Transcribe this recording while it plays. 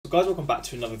guys, welcome back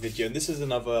to another video, and this is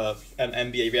another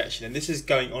NBA reaction, and this is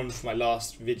going on from my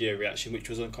last video reaction, which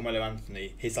was on Carmelo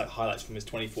Anthony, his like highlights from his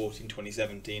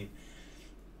 2014-2017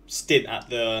 stint at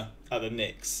the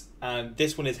Knicks. And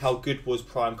this one is how good was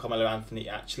prime Carmelo Anthony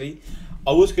actually.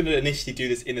 I was going to initially do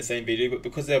this in the same video, but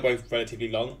because they're both relatively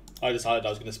long, I decided I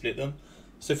was going to split them.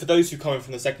 So for those who come in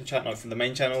from the second channel, from the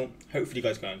main channel, hopefully you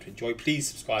guys are going to enjoy. Please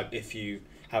subscribe if you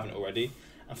haven't already.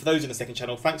 And for those in the second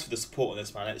channel, thanks for the support on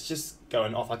this, man. It's just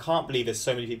going off. I can't believe there's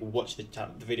so many people watching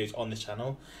the videos on this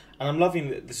channel, and I'm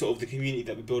loving the sort of the community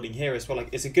that we're building here as well. Like,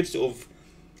 it's a good sort of,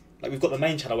 like, we've got the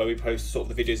main channel where we post sort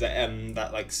of the videos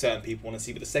that like certain people want to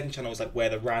see, but the second channel is like where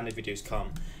the random videos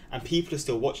come, and people are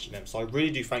still watching them. So I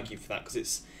really do thank you for that,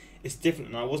 because it's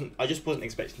different, and I just wasn't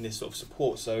expecting this sort of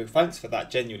support. So thanks for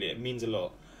that. Genuinely, it means a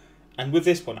lot. And with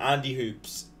this one, Andy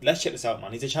Hoops, let's check this out,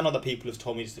 man. He's a channel that people have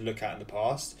told me to look at in the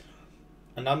past.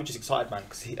 And I'm just excited, man,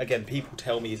 because again, people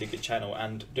tell me he's a good channel,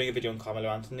 and doing a video on Carmelo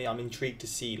Anthony, I'm intrigued to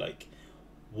see like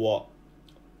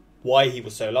why he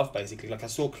was so loved, basically. Like, I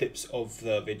saw clips of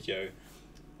the video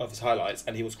of his highlights,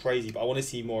 and he was crazy, but I want to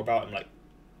see more about him, like,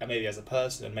 and maybe as a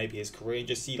person, and maybe his career, and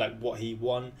just see like what he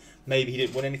won. Maybe he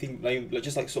didn't win anything, like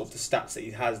just like sort of the stats that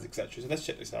he has, etc. So let's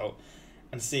check this out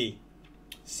and see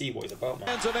what he's about, man.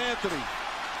 Hands of Anthony.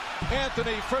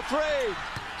 Anthony for three.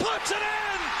 Puts it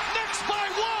in. Knicks by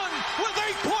one with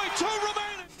 8.2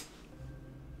 remaining.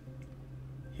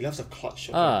 He loves a clutch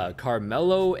shot.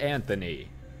 Carmelo Anthony,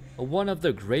 one of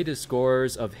the greatest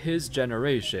scorers of his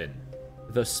generation.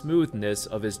 The smoothness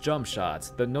of his jump shots,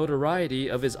 the notoriety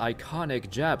of his iconic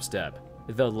jab step,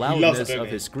 the loudness of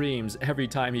his screams every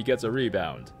time he gets a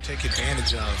rebound. Take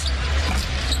advantage of.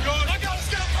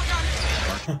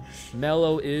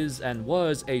 Melo is and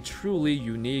was a truly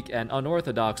unique and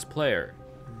unorthodox player.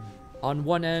 On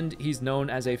one end, he's known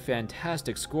as a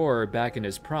fantastic scorer back in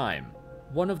his prime,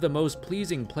 one of the most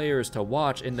pleasing players to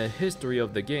watch in the history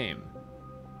of the game.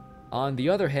 On the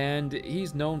other hand,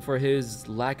 he's known for his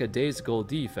lackadaisical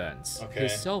defense,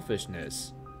 his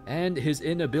selfishness, and his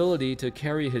inability to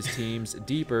carry his teams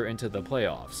deeper into the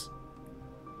playoffs.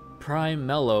 Prime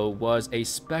Melo was a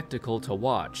spectacle to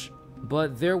watch,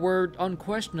 but there were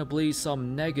unquestionably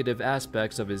some negative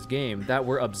aspects of his game that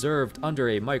were observed under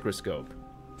a microscope.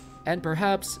 And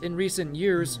perhaps in recent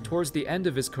years, towards the end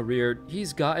of his career,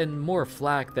 he's gotten more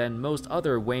flack than most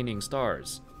other waning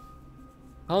stars.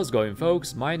 How's it going,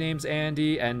 folks? My name's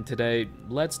Andy, and today,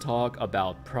 let's talk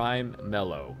about Prime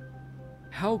Melo.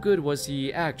 How good was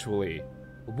he actually?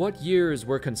 What years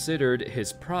were considered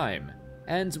his prime?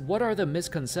 And what are the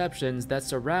misconceptions that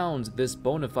surround this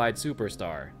bona fide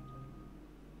superstar?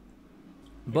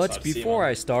 But before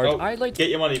I start, I'd like to get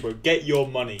your money, bro. Get your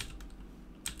money.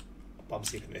 I'm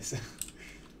skipping this.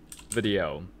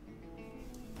 Video.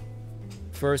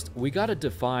 First, we gotta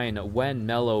define when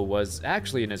Melo was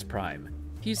actually in his prime.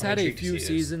 He's had a few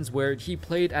seasons where he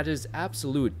played at his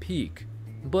absolute peak,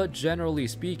 but generally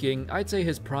speaking, I'd say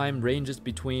his prime ranges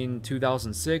between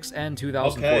 2006 and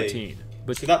 2014.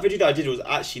 But so that video that I did was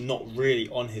actually not really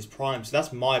on his prime, so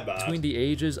that's my bad. Between the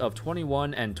ages of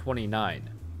 21 and 29.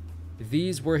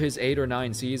 These were his 8 or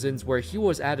 9 seasons where he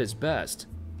was at his best.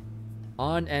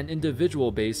 On an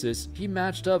individual basis, he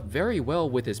matched up very well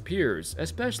with his peers,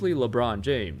 especially LeBron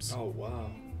James. Oh, wow.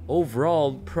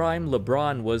 Overall, prime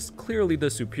LeBron was clearly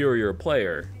the superior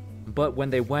player, but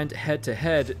when they went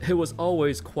head-to-head, it was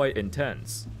always quite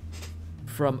intense.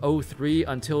 From 2003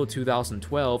 until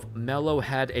 2012, Melo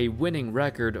had a winning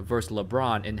record versus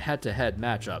LeBron in head-to-head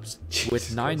matchups,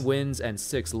 with 9 wins and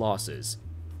 6 losses.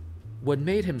 What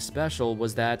made him special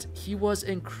was that he was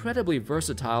incredibly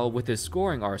versatile with his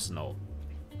scoring arsenal.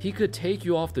 He could take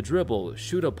you off the dribble,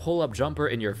 shoot a pull-up jumper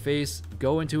in your face,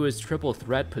 go into his triple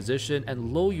threat position,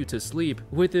 and lull you to sleep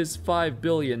with his 5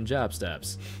 billion jab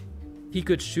steps. He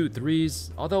could shoot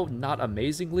threes, although not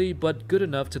amazingly, but good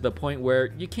enough to the point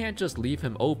where you can't just leave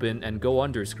him open and go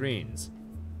under screens.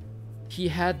 He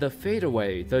had the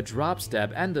fadeaway, the drop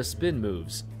step, and the spin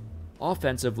moves.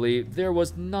 Offensively, there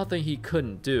was nothing he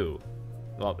couldn't do.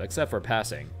 Well, except for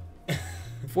passing.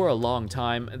 For a long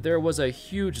time, there was a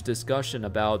huge discussion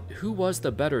about who was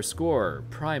the better scorer,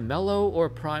 Prime Melo or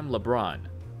Prime LeBron.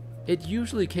 It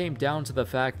usually came down to the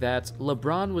fact that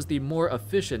LeBron was the more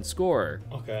efficient scorer.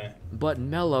 But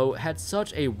Melo had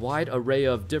such a wide array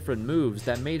of different moves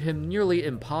that made him nearly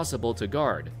impossible to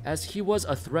guard, as he was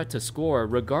a threat to score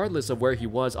regardless of where he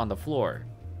was on the floor.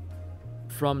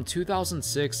 From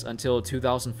 2006 until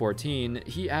 2014,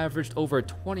 he averaged over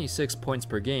 26 points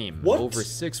per game, over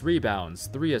 6 rebounds,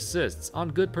 3 assists on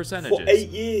good percentages. For 8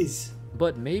 years!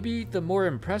 But maybe the more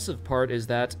impressive part is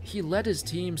that he led his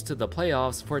teams to the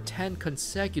playoffs for 10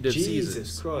 consecutive seasons.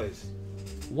 Jesus Christ.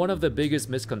 One of the biggest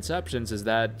misconceptions is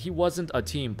that he wasn't a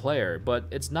team player, but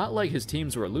it's not like his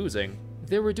teams were losing.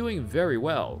 They were doing very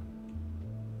well.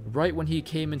 Right when he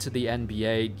came into the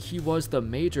NBA, he was the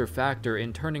major factor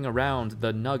in turning around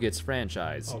the Nuggets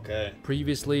franchise. Okay.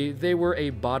 Previously, they were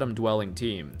a bottom-dwelling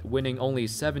team, winning only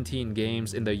 17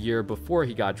 games in the year before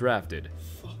he got drafted.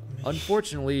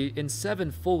 Unfortunately, in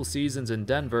 7 full seasons in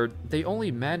Denver, they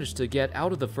only managed to get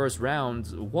out of the first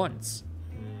round once.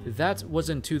 That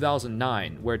was in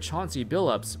 2009, where Chauncey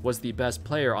Billups was the best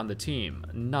player on the team,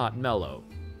 not Melo.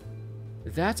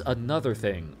 That's another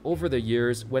thing. Over the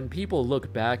years, when people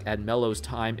look back at Melo's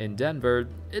time in Denver,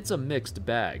 it's a mixed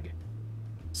bag.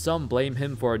 Some blame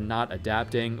him for not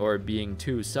adapting or being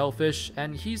too selfish,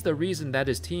 and he's the reason that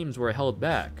his teams were held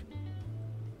back.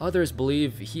 Others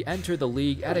believe he entered the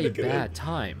league at a bad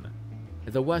time.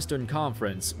 The Western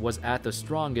Conference was at the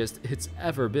strongest it's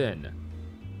ever been.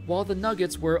 While the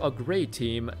Nuggets were a great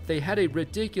team, they had a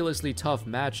ridiculously tough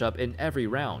matchup in every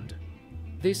round.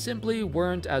 They simply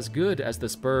weren't as good as the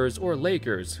Spurs or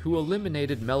Lakers, who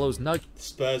eliminated Melo's Nuggets.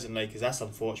 Spurs and Lakers, that's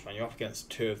unfortunate, man. You're up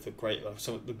against two of the great,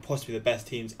 possibly the best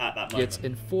teams at that moment.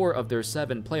 In 4 of their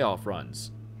 7 playoff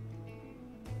runs.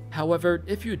 However,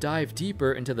 if you dive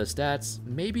deeper into the stats,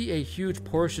 maybe a huge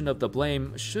portion of the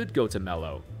blame should go to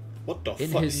Melo. What the fuck?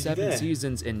 In his 7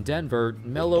 seasons in Denver,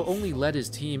 Melo only led his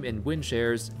team in win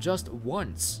shares just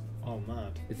once. Oh,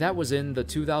 mad. That was in the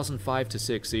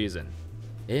 2005-06 season.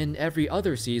 In every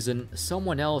other season,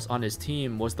 someone else on his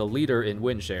team was the leader in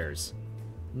win shares.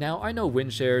 Now, I know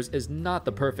win shares is not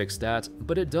the perfect stat,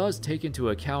 but it does take into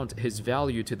account his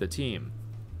value to the team.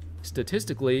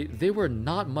 Statistically, they were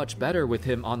not much better with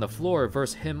him on the floor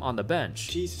versus him on the bench.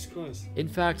 Jesus Christ. In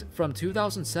fact, from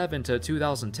 2007 to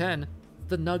 2010,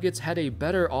 the Nuggets had a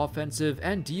better offensive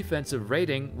and defensive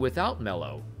rating without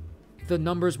Melo. The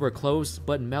numbers were close,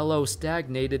 but Melo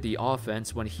stagnated the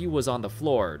offense when he was on the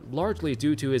floor, largely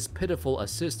due to his pitiful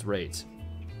assist rate.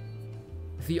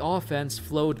 The offense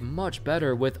flowed much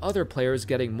better with other players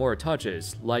getting more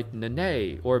touches, like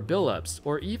Nene or Billups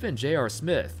or even J.R.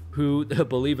 Smith, who,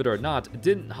 believe it or not,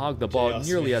 didn't hog the ball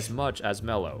nearly as much as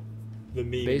Melo.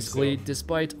 Basically,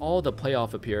 despite all the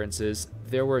playoff appearances,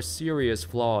 there were serious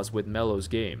flaws with Melo's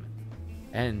game.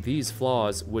 And these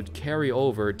flaws would carry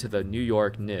over to the New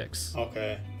York Knicks.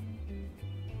 Okay.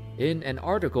 In an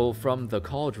article from The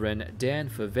Cauldron, Dan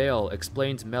Favale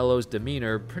explained Melo's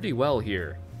demeanor pretty well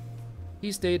here.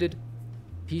 He stated,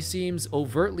 "He seems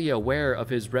overtly aware of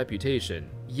his reputation,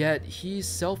 yet he's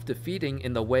self-defeating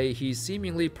in the way he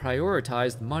seemingly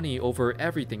prioritized money over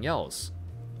everything else.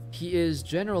 He is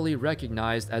generally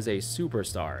recognized as a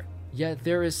superstar, yet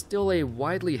there is still a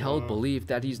widely held belief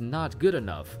that he's not good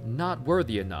enough, not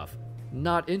worthy enough,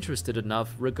 not interested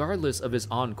enough regardless of his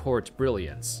on-court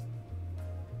brilliance."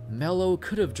 Melo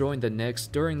could have joined the Knicks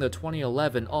during the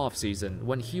 2011 offseason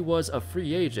when he was a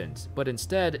free agent, but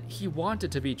instead, he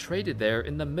wanted to be traded there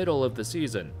in the middle of the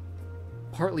season.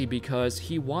 Partly because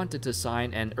he wanted to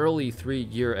sign an early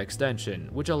 3-year extension,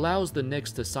 which allows the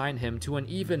Knicks to sign him to an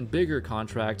even bigger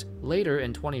contract later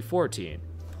in 2014,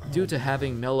 due to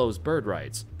having Melo's bird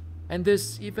rights, and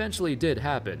this eventually did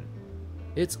happen.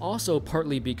 It's also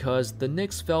partly because the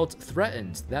Knicks felt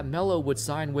threatened that Melo would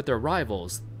sign with their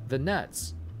rivals, the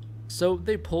Nets. So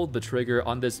they pulled the trigger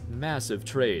on this massive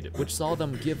trade, which saw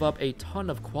them give up a ton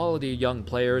of quality young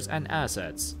players and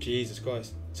assets. Jesus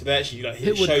Christ. So they actually, like,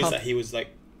 it shows that he was,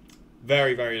 like,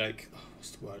 very, very, like,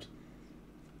 what's the word?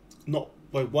 Not,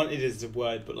 well, wanted is the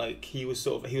word, but, like, he was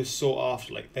sought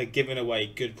after. Like, they're giving away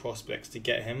good prospects to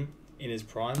get him in his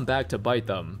prime. Back to bite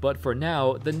them, but for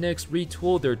now, the Knicks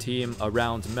retooled their team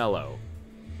around Melo.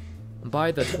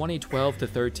 By the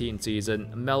 2012-13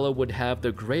 season, Melo would have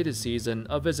the greatest season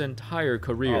of his entire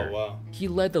career. Oh, wow. He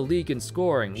led the league in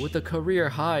scoring with a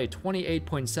career-high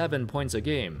 28.7 points a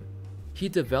game. He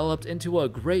developed into a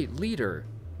great leader.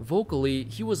 Vocally,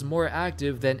 he was more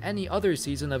active than any other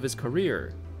season of his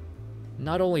career.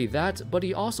 Not only that, but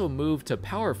he also moved to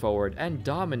power forward and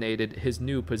dominated his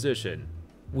new position.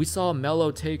 We saw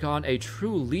Melo take on a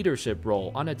true leadership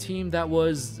role on a team that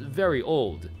was very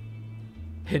old.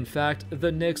 In fact,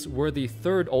 the Knicks were the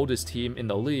 3rd oldest team in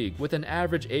the league with an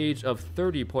average age of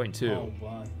 30.2. Oh,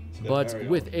 wow. So but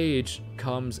with age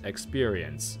comes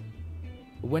experience.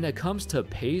 When it comes to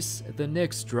pace, the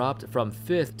Knicks dropped from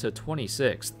 5th to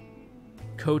 26th.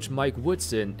 Coach Mike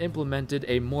Woodson implemented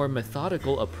a more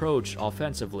methodical approach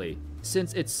offensively,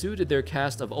 since it suited their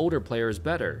cast of older players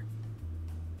better.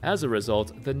 As a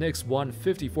result, the Knicks won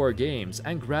 54 games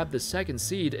and grabbed the 2nd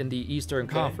seed in the Eastern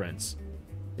Conference.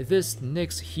 This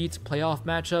Knicks-Heat playoff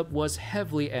matchup was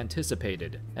heavily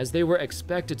anticipated, as they were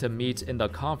expected to meet in the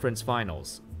conference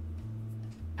finals.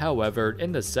 However,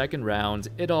 in the second round,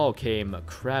 it all came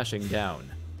crashing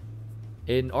down.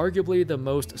 In arguably the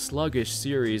most sluggish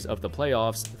series of the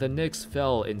playoffs, the Knicks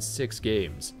fell in 6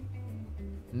 games.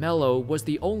 Melo was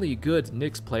the only good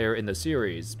Knicks player in the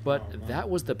series, but that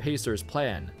was the Pacers'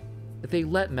 plan. They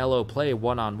let Melo play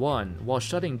one-on-one while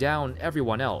shutting down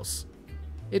everyone else.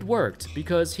 It worked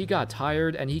because he got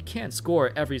tired and he can't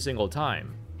score every single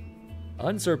time.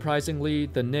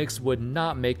 Unsurprisingly, the Knicks would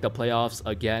not make the playoffs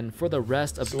again for the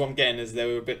rest of... So what I'm getting is they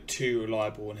were a bit too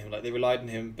reliable on him. Like, they relied on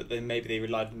him, but then maybe they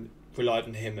relied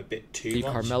on him a bit too much. The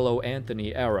Carmelo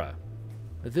Anthony era.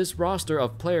 This roster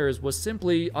of players was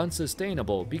simply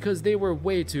unsustainable because they were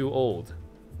way too old.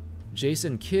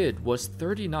 Jason Kidd was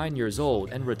 39 years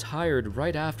old and retired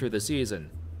right after the season.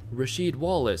 Rasheed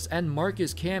Wallace and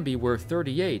Marcus Camby were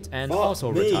 38 and also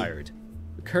retired.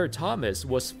 Kurt Thomas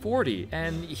was 40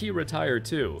 and he retired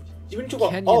too.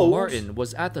 Kenyon Martin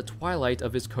was at the twilight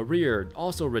of his career,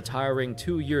 also retiring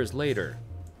 2 years later.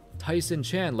 Tyson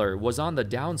Chandler was on the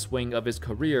downswing of his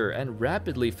career and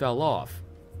rapidly fell off.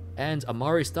 And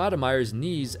Amari Stoudemire's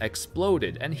knees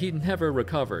exploded and he never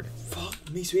recovered. Fuck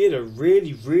me, so he had a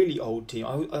really, really old team.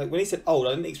 When he said old,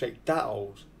 I didn't expect that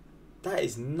old. That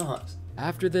is nuts.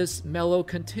 After this, Melo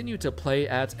continued to play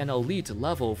at an elite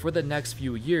level for the next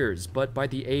few years, but by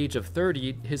the age of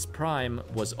 30, his prime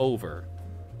was over.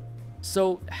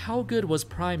 So how good was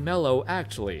prime Melo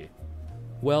actually?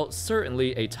 Well,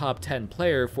 certainly a top 10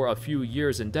 player for a few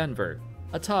years in Denver,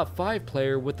 a top 5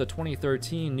 player with the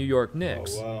 2013 New York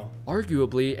Knicks,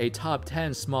 arguably a top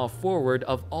 10 small forward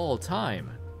of all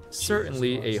time,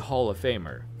 certainly a Hall of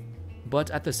Famer. But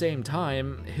at the same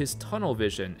time, his tunnel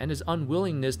vision and his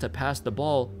unwillingness to pass the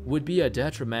ball would be a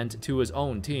detriment to his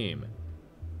own team.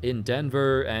 In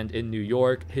Denver and in New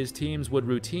York, his teams would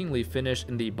routinely finish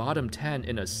in the bottom 10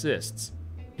 in assists.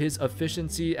 His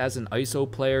efficiency as an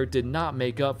ISO player did not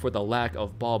make up for the lack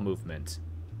of ball movement.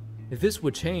 This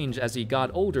would change as he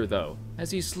got older though,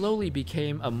 as he slowly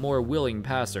became a more willing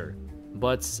passer.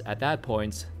 But at that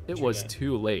point, it was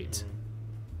too late.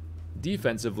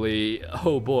 Defensively,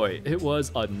 oh boy, it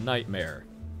was a nightmare.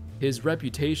 His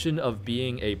reputation of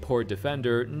being a poor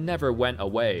defender never went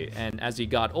away, and as he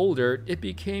got older, it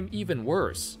became even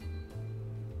worse.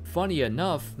 Funny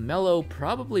enough, Melo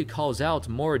probably calls out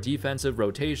more defensive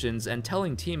rotations and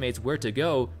telling teammates where to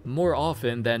go more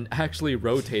often than actually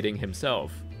rotating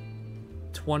himself.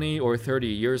 20 or 30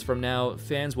 years from now,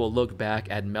 fans will look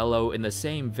back at Melo in the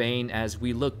same vein as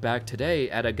we look back today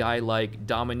at a guy like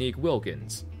Dominique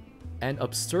Wilkins. An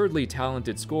absurdly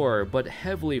talented scorer, but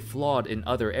heavily flawed in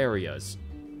other areas.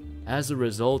 As a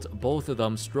result, both of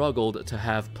them struggled to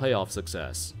have playoff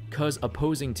success, cause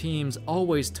opposing teams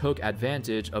always took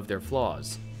advantage of their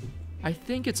flaws. I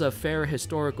think it's a fair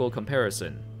historical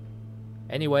comparison.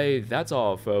 Anyway, that's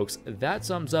all folks, that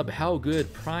sums up how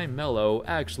good Prime Melo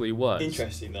actually was.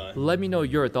 Interesting though. Let me know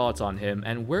your thoughts on him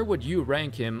and where would you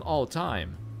rank him all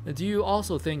time? Do you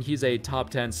also think he's a top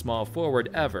 10 small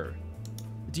forward ever?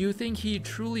 Do you think he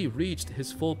truly reached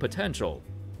his full potential?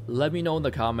 Let me know in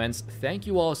the comments. Thank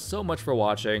you all so much for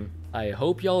watching. I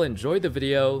hope y'all enjoyed the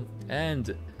video,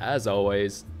 and as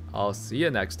always, I'll see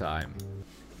you next time.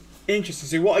 Interesting.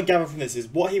 So what I gather from this is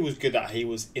what he was good at, he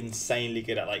was insanely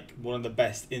good at, like one of the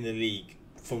best in the league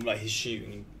from like his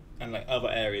shooting and like other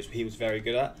areas he was very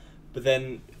good at. But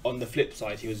then on the flip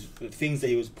side, the things that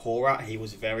he was poor at, he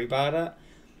was very bad at.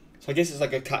 So I guess it's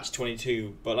like a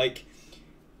catch-22, but like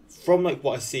from like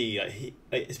what I see,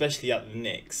 like especially at the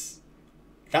Knicks,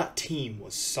 that team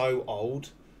was so old,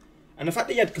 and the fact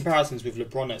that he had comparisons with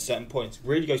LeBron at certain points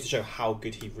really goes to show how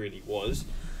good he really was.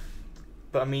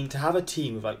 But I mean, to have a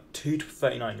team with like 2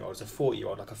 39-year-olds, a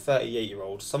 40-year-old, like a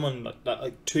 38-year-old, someone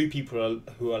like 2 people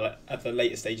who are like at the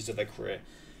later stages of their career,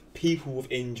 people with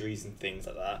injuries and things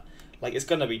like that, like it's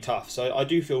gonna be tough. So I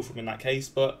do feel for him in that case,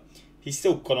 but he's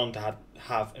still gone on to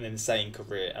have an insane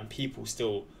career, and people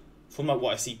still, from like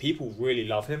what I see, people really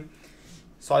love him.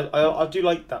 So I do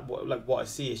like that. What I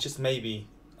see, it's just maybe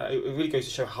it really goes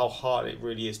to show how hard it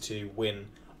really is to win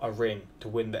a ring, to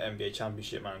win the NBA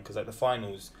championship, man. Because like the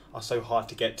finals are so hard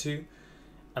to get to,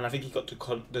 and I think he got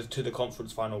to the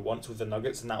conference final once with the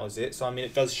Nuggets, and that was it. So I mean,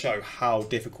 it does show how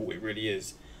difficult it really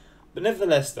is. But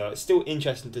nevertheless, though, it's still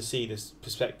interesting to see this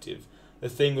perspective. The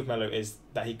thing with Melo is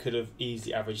that he could have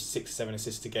easily averaged 6-7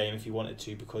 assists a game if he wanted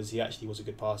to, because he actually was a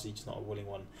good passer, he's just not a willing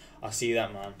one. I see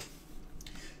that, man.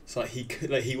 So like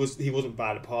he wasn't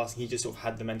bad at passing. He just sort of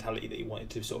had the mentality that he wanted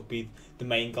to sort of be the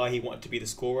main guy. He wanted to be the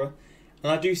scorer,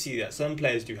 and I do see that some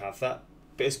players do have that.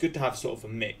 But it's good to have sort of a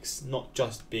mix, not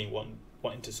just being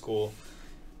wanting to score,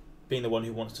 being the one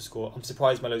who wants to score. I'm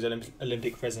surprised Melo's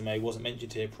Olympic resume wasn't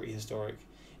mentioned here. Pretty historic.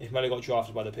 if Melo got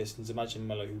drafted by the Pistons, imagine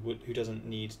Melo who doesn't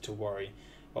need to worry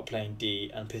about playing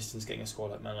D and Pistons getting a score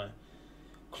like Melo.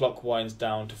 Clock winds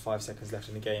down to 5 seconds left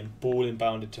in the game. Ball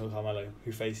inbounded to Carmelo,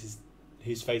 who's face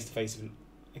to face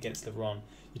against LeBron.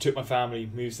 You took my family,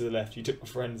 moves to the left. You took my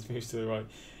friends, moves to the right.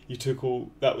 You took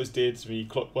all that was dear to me.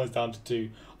 Clock winds down to 2.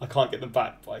 I can't get them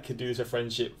back, but I can do this for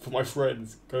friendship. For my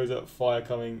friends, goes up, fire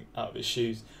coming out of his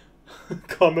shoes.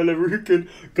 Carmelo Rukin.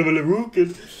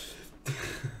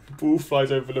 Ball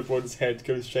flies over LeBron's head,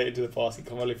 goes straight into the basket.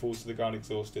 Carmelo falls to the ground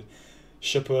exhausted.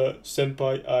 Shupper,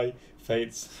 Senpai, I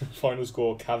fades. Final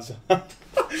score, Cavs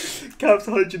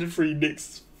 103,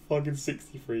 Knicks fucking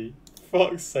 63.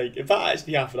 Fuck's sake. If that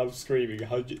actually happened, I'm screaming.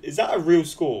 Is that a real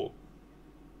score?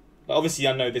 Like, obviously,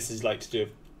 I know this is like to do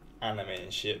with anime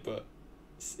and shit, but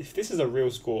if this is a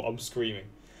real score, I'm screaming.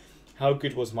 How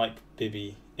good was Mike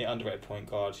Bibby, an underrated point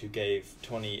guard who gave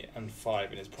 20 and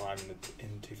 5 in his prime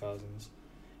in the 2000s?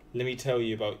 Let me tell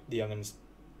you about the young'uns.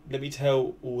 Let me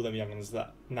tell all them young'uns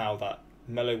that now that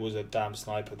Melo was a damn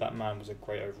sniper, that man was a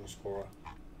great overall scorer.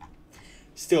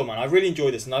 Still, man, I really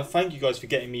enjoyed this, and I thank you guys for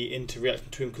getting me into reaction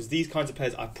to him, because these kinds of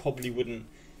players I probably wouldn't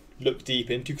look deep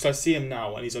into, because I see him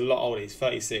now and he's a lot older. He's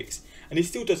 36 and he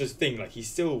still does his thing. Like, he's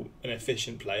still an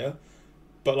efficient player,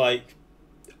 but like,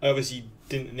 I obviously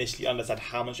didn't initially understand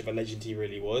how much of a legend he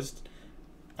really was,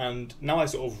 and now I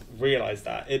sort of realise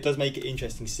that it does make it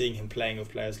interesting seeing him playing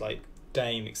with players like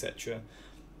Dame, etc.,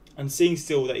 and seeing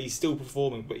still that he's still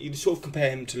performing. But you sort of compare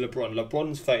him to LeBron.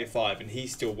 LeBron's 35 and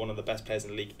he's still one of the best players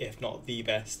in the league, if not the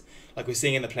best. Like we're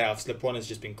seeing in the playoffs, LeBron has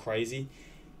just been crazy.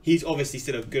 He's obviously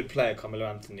still a good player, Carmelo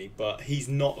Anthony, but he's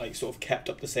not like sort of kept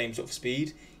up the same sort of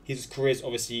speed. His career's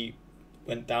obviously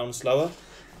went down slower,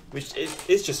 which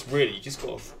is just really just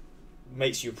got to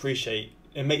makes you appreciate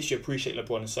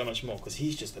LeBron so much more, because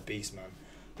he's just a beast, man.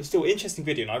 But still, interesting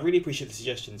video, and I really appreciate the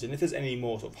suggestions. And if there's any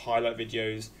more sort of highlight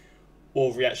videos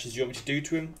or reactions you want me to do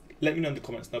to him, let me know in the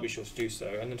comments and I'll be sure to do so.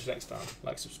 And until next time,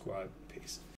 like, subscribe, peace.